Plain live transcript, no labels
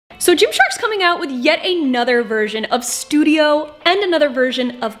So Gymshark's coming out with yet another version of Studio and another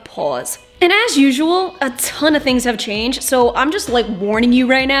version of Pause. And as usual, a ton of things have changed, so I'm just like warning you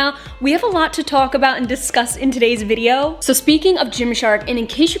right now, we have a lot to talk about and discuss in today's video. So speaking of Gymshark, and in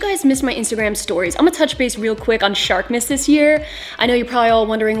case you guys missed my Instagram stories, I'm gonna touch base real quick on SHARKMAS this year. I know you're probably all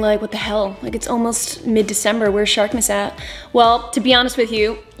wondering like, what the hell? Like it's almost mid-December, where's SHARKMAS at? Well, to be honest with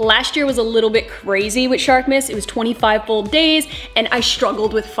you, last year was a little bit crazy with SHARKMAS. It was 25 full days, and I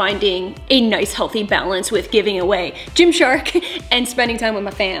struggled with finding a nice healthy balance with giving away Gymshark and spending time with my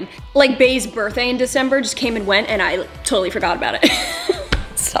fam. Like Bay's birthday in December just came and went, and I totally forgot about it.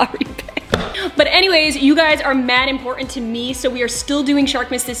 Sorry, Bay. But anyways, you guys are mad important to me, so we are still doing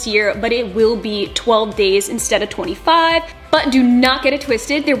SHARKMAS this year, but it will be 12 days instead of 25. But do not get it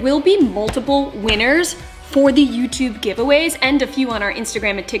twisted, there will be multiple winners for the YouTube giveaways and a few on our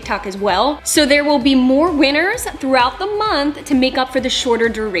Instagram and TikTok as well. So there will be more winners throughout the month to make up for the shorter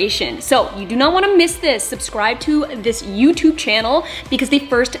duration. So you do not want to miss this. Subscribe to this YouTube channel because the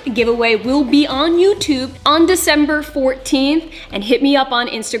first giveaway will be on YouTube on December 14th, and hit me up on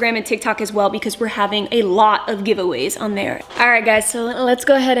Instagram and TikTok as well because we're having a lot of giveaways on there. All right guys, so let's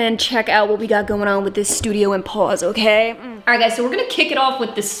go ahead and check out what we got going on with this Studio and Pause, okay? All right guys, so we're gonna kick it off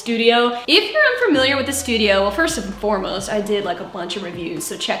with the Studio. If you're unfamiliar with the Studio, well, first and foremost, I did like a bunch of reviews,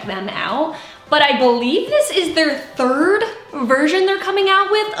 so check them out. But I believe this is their third version they're coming out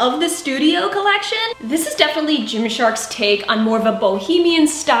with of the Studio collection. This is definitely Gymshark's take on more of a bohemian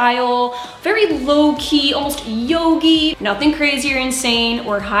style, very low-key, almost yogi, nothing crazy or insane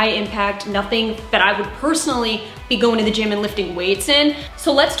or high impact, nothing that I would personally be going to the gym and lifting weights in.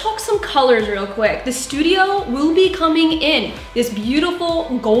 So let's talk some colors real quick. The Studio will be coming in this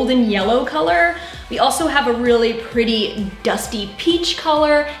beautiful golden yellow color. We also have a really pretty dusty peach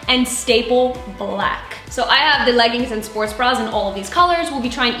color and staple black. So I have the leggings and sports bras in all of these colors. We'll be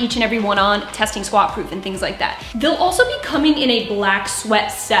trying each and every one on, testing squat proof and things like that. They'll also be coming in a black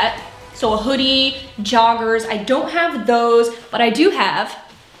sweat set. So a hoodie, joggers. I don't have those, but I do have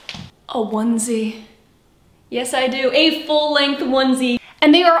a onesie. Yes, I do, a full-length onesie.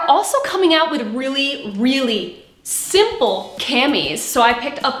 And they are also coming out with really simple camis. So I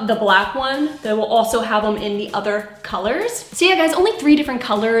picked up the black one. They will also have them in the other colors. So yeah guys, only 3 different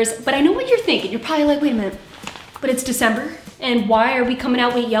colors, but I know what you're thinking. You're probably like, wait a minute, but it's December, and why are we coming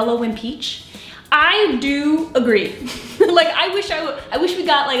out with yellow and peach? I do agree. Like I wish we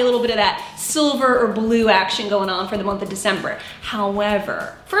got like a little bit of that silver or blue action going on for the month of December.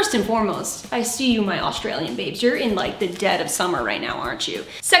 However, first and foremost, I see you, my Australian babes. You're in like the dead of summer right now, aren't you?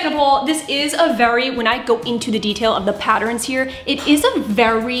 Second of all, this is a very, when I go into the detail of the patterns here, it is a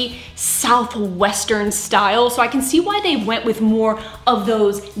very southwestern style. So I can see why they went with more of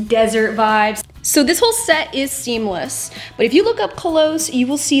those desert vibes. So this whole set is seamless, but if you look up close, you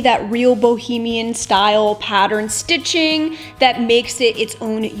will see that real bohemian style pattern stitching that makes it its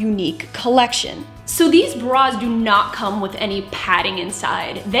own unique collection. So these bras do not come with any padding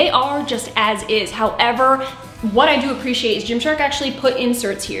inside. They are just as is. However, what I do appreciate is Gymshark actually put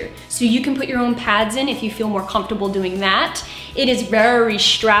inserts here. So you can put your own pads in if you feel more comfortable doing that. It is very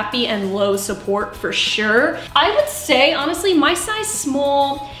strappy and low support for sure. I would say, honestly, my size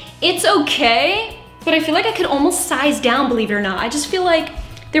small, it's okay, but I feel like I could almost size down, believe it or not. I just feel like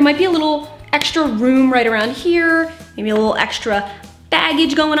there might be a little extra room right around here, maybe a little extra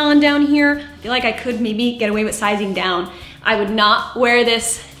baggage going on down here. I feel like I could maybe get away with sizing down. I would not wear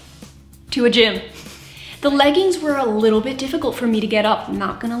this to a gym. The leggings were a little bit difficult for me to get up,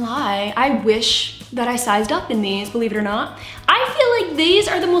 not gonna lie. I wish that I sized up in these, believe it or not. I feel like these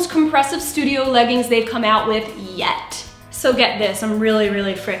are the most compressive Studio leggings they've come out with yet. So get this, I'm really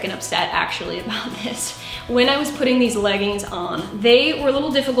freaking upset actually about this. When I was putting these leggings on, they were a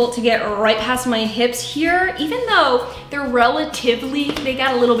little difficult to get right past my hips here, even though they're they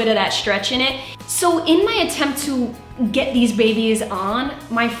got a little bit of that stretch in it. So in my attempt to get these babies on,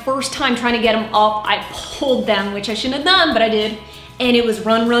 my first time trying to get them up, I pulled them, which I shouldn't have done, but I did. And it was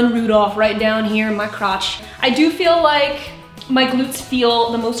run Rudolph right down here in my crotch. I do feel like my glutes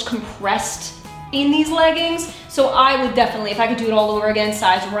feel the most compressed in these leggings. So I would definitely, if I could do it all over again,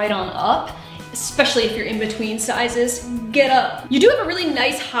 size right on up, especially if you're in between sizes, get up. You do have a really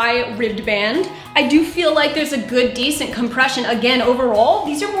nice high ribbed band. I do feel like there's a good, decent compression. Again, overall,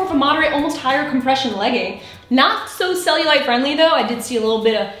 these are more of a moderate, almost higher compression legging. Not so cellulite friendly though. I did see a little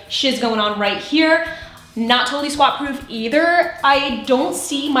bit of shiz going on right here. Not totally squat proof either. I don't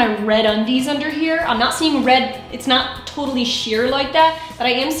see my red undies under here. I'm not seeing red, it's not totally sheer like that, but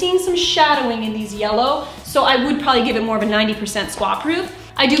I am seeing some shadowing in these yellow. So I would probably give it more of a 90% squat proof.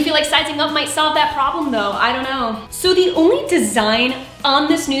 I do feel like sizing up might solve that problem though, I don't know. So the only design on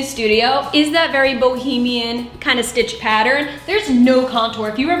this new Studio is that very bohemian kind of stitch pattern. There's no contour.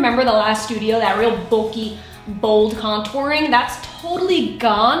 If you remember the last Studio, that real bulky, bold contouring, that's totally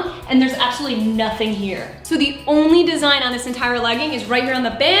gone, and there's absolutely nothing here. So the only design on this entire legging is right here on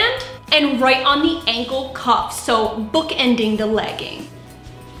the band and right on the ankle cuff, so bookending the legging.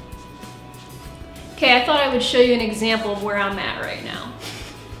 Okay, I thought I would show you an example of where I'm at right now.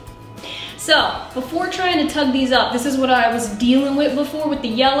 So, before trying to tug these up, this is what I was dealing with before with the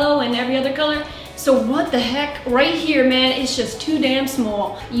yellow and every other color. So what the heck, right here, man, it's just too damn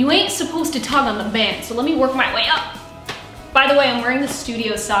small. You ain't supposed to tug on the band, so let me work my way up. By the way, I'm wearing the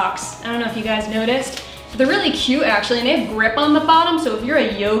Studio socks. I don't know if you guys noticed. They're really cute actually, and they have grip on the bottom, so if you're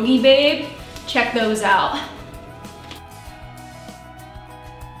a yogi babe, check those out.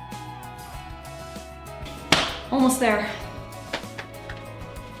 Almost there.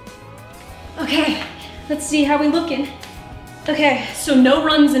 Okay, let's see how we looking. Okay, so no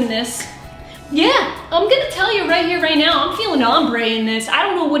runs in this. Yeah, I'm gonna tell you right here, right now, I'm feeling ombre in this. I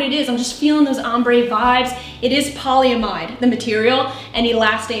don't know what it is, I'm just feeling those ombre vibes. It is polyamide, the material, and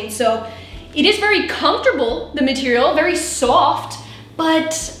elastane, so it is very comfortable, the material, very soft,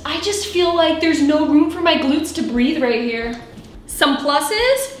 but I just feel like there's no room for my glutes to breathe right here. Some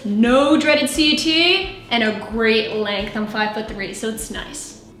pluses, no dreaded CT, and a great length. I'm 5'3", so it's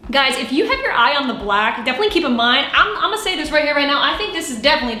nice. Guys, if you have your eye on the black, definitely keep in mind, I'm gonna say this right here, right now, I think this is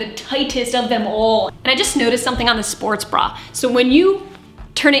definitely the tightest of them all. And I just noticed something on the sports bra. So when you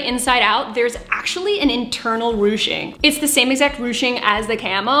turn it inside out, there's actually an internal ruching. It's the same exact ruching as the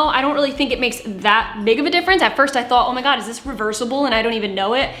camo. I don't really think it makes that big of a difference. At first I thought, oh my God, is this reversible? And I don't even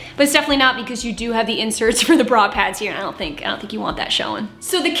know it, but it's definitely not because you do have the inserts for the bra pads here. And I don't think you want that showing.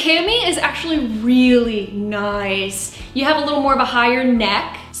 So the cami is actually really nice. You have a little more of a higher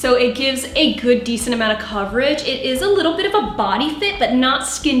neck, so it gives a good decent amount of coverage. It is a little bit of a body fit, but not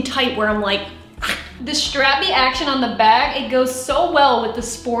skin tight where I'm like, the strappy action on the back, it goes so well with the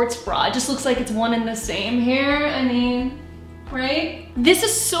sports bra. It just looks like it's one and the same here. I mean, right? This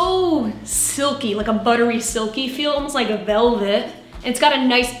is so silky, like a buttery silky feel, almost like a velvet. It's got a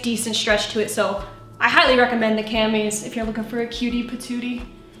nice decent stretch to it, so I highly recommend the camis if you're looking for a cutie patootie.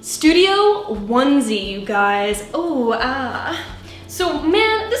 Studio onesie, you guys. Oh, So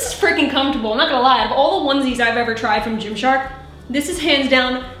man, this is freaking comfortable. I'm not gonna lie, out of all the onesies I've ever tried from Gymshark, this is hands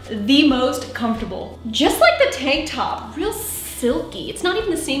down the most comfortable. Just like the tank top, real silky. It's not even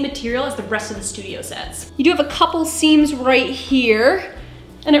the same material as the rest of the Studio sets. You do have a couple seams right here,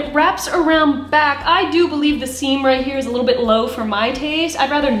 and it wraps around back. I do believe the seam right here is a little bit low for my taste. I'd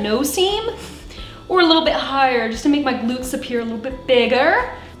rather no seam or a little bit higher just to make my glutes appear a little bit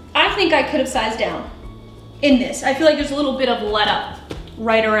bigger. I think I could have sized down in this. I feel like there's a little bit of let up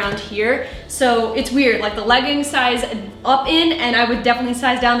right around here. So it's weird, like the leggings size up in, and I would definitely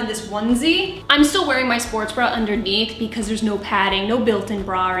size down in this onesie. I'm still wearing my sports bra underneath because there's no padding, no built-in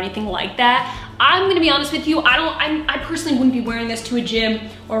bra or anything like that. I'm gonna be honest with you, I personally wouldn't be wearing this to a gym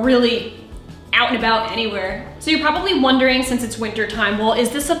or really out and about anywhere. So you're probably wondering, since it's winter time, well, is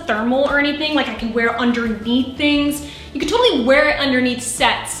this a thermal or anything? Like I can wear underneath things? You could totally wear it underneath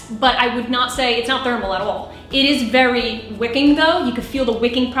sets, but I would not say it's not thermal at all. It is very wicking though. You can feel the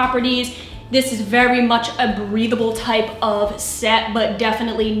wicking properties. This is very much a breathable type of set, but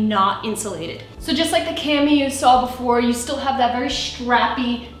definitely not insulated. So just like the cami you saw before, you still have that very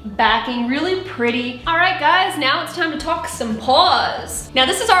strappy backing, really pretty. All right guys, now it's time to talk some pause. Now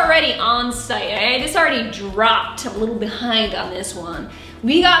this is already on site, eh? This already dropped, a little behind on this one.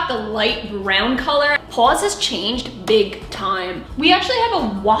 We got the light brown color. Pause has changed big time. We actually have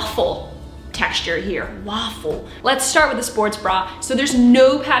a waffle texture here, waffle. Let's start with the sports bra. So there's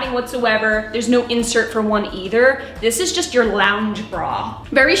no padding whatsoever. There's no insert for one either. This is just your lounge bra.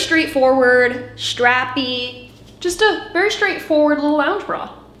 Very straightforward, strappy, just a very straightforward little lounge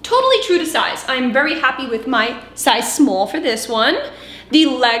bra. Totally true to size. I'm very happy with my size small for this one. The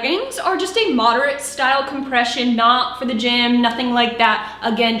leggings are just a moderate style compression, not for the gym, nothing like that.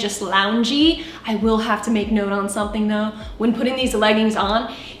 Again, just loungy. I will have to make note on something though. When putting these leggings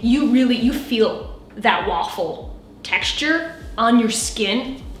on, you feel that waffle texture on your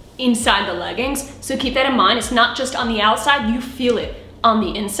skin inside the leggings. So keep that in mind. It's not just on the outside, you feel it on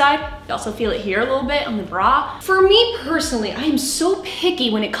the inside. You also feel it here a little bit on the bra. For me personally, I am so picky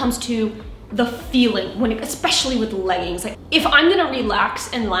when it comes to the feeling, especially with leggings. Like if I'm gonna relax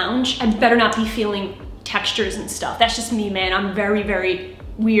and lounge, I better not be feeling textures and stuff. That's just me, man. I'm very, very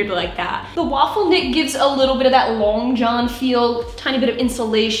weird like that. The waffle knit gives a little bit of that long john feel, tiny bit of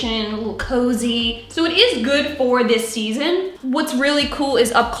insulation, a little cozy. So it is good for this season. What's really cool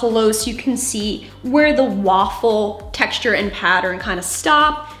is up close, you can see where the waffle texture and pattern kind of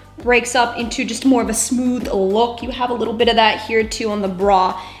stop, breaks up into just more of a smooth look. You have a little bit of that here too on the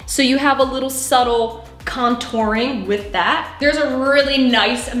bra. So you have a little subtle contouring with that. There's a really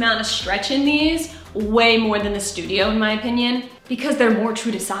nice amount of stretch in these, way more than the Studio in my opinion, because they're more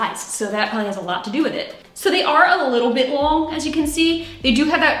true to size. So that probably has a lot to do with it. So they are a little bit long, as you can see. They do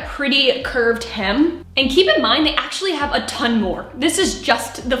have that pretty curved hem. And keep in mind, they actually have a ton more. This is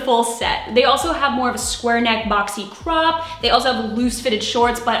just the full set. They also have more of a square neck boxy crop. They also have loose fitted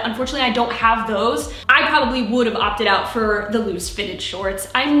shorts, but unfortunately I don't have those. I probably would have opted out for the loose fitted shorts.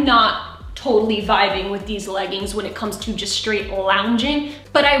 I'm not totally vibing with these leggings when it comes to just straight lounging,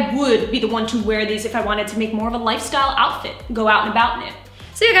 but I would be the one to wear these if I wanted to make more of a lifestyle outfit, go out and about in it.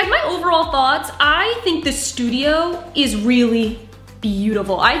 So yeah guys, my overall thoughts, I think the Studio is really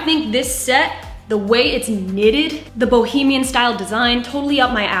beautiful. I think this set, the way it's knitted, the bohemian style design, totally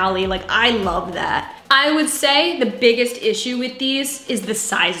up my alley. Like, I love that. I would say the biggest issue with these is the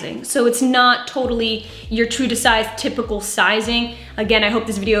sizing. So it's not totally your true to size, typical sizing. Again, I hope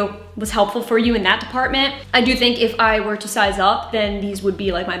this video was helpful for you in that department. I do think if I were to size up, then these would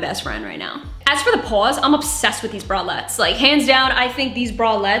be like my best friend right now. As for the Pause, I'm obsessed with these bralettes. Like, hands down, I think these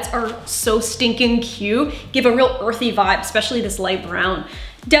bralettes are so stinking cute. Give a real earthy vibe, especially this light brown.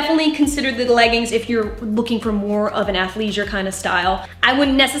 Definitely consider the leggings if you're looking for more of an athleisure kind of style. I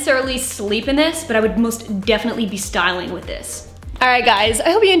wouldn't necessarily sleep in this, but I would most definitely be styling with this. All right guys,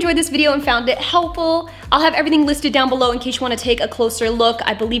 I hope you enjoyed this video and found it helpful. I'll have everything listed down below in case you want to take a closer look.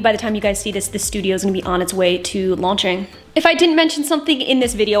 I believe by the time you guys see this, the Studio is going to be on its way to launching. If I didn't mention something in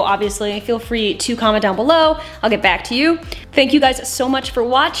this video, obviously, feel free to comment down below. I'll get back to you. Thank you guys so much for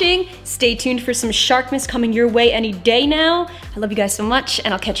watching. Stay tuned for some SHARKMAS coming your way any day now. I love you guys so much,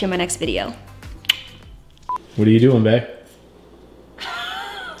 and I'll catch you in my next video. What are you doing, babe?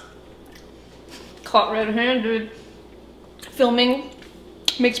 Caught red-handed. Filming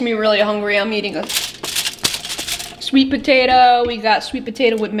makes me really hungry. I'm eating a sweet potato. We got sweet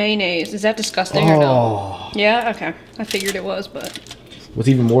potato with mayonnaise. Is that disgusting or no? Yeah? Okay. I figured it was, but... What's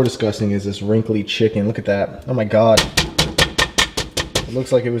even more disgusting is this wrinkly chicken. Look at that. Oh my god. It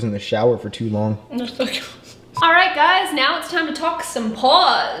looks like it was in the shower for too long. All right, guys. Now it's time to talk some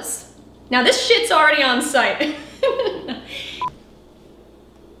Pause. Now this shit's already on site.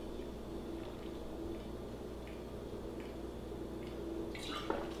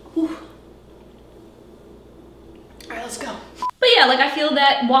 Alright, let's go. But yeah, like I feel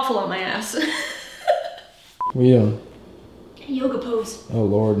that waffle on my ass. What are you doing? Yoga pose. Oh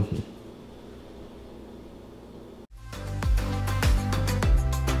Lord.